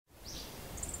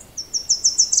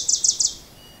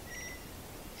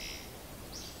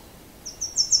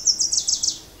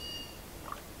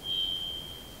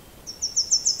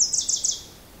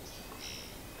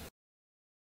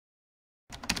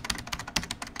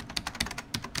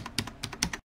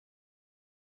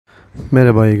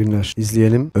Merhaba, iyi günler.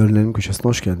 İzleyelim. Öğrenelim köşesine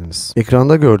hoş geldiniz.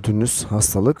 Ekranda gördüğünüz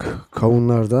hastalık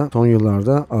kavunlarda son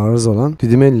yıllarda arız olan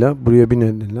DİDYMELLA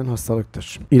BRYONİAE denilen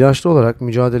hastalıktır. İlaçlı olarak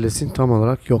mücadelesi tam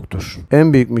olarak yoktur.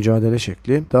 En büyük mücadele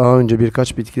şekli daha önce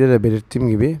birkaç bitkilerle belirttiğim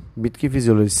gibi bitki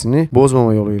fizyolojisini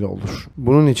bozmama yoluyla olur.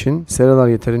 Bunun için seralar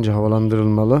yeterince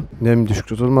havalandırılmalı, nem düşük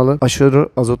tutulmalı, aşırı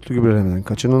azotlu gübrelemeden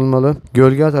kaçınılmalı,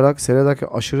 gölge atarak seradaki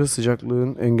aşırı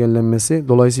sıcaklığın engellenmesi,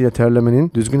 dolayısıyla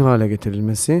terlemenin düzgün hale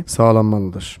getirilmesi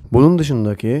sağlanmalıdır. Bunun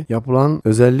dışındaki yapılan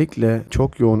özellikle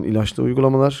çok yoğun ilaçlı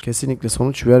uygulamalar kesinlikle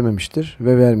sonuç vermemiştir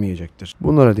ve vermeyecektir.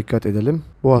 Bunlara dikkat edelim.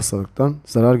 Bu hastalıktan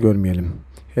zarar görmeyelim.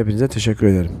 Hepinize teşekkür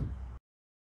ederim.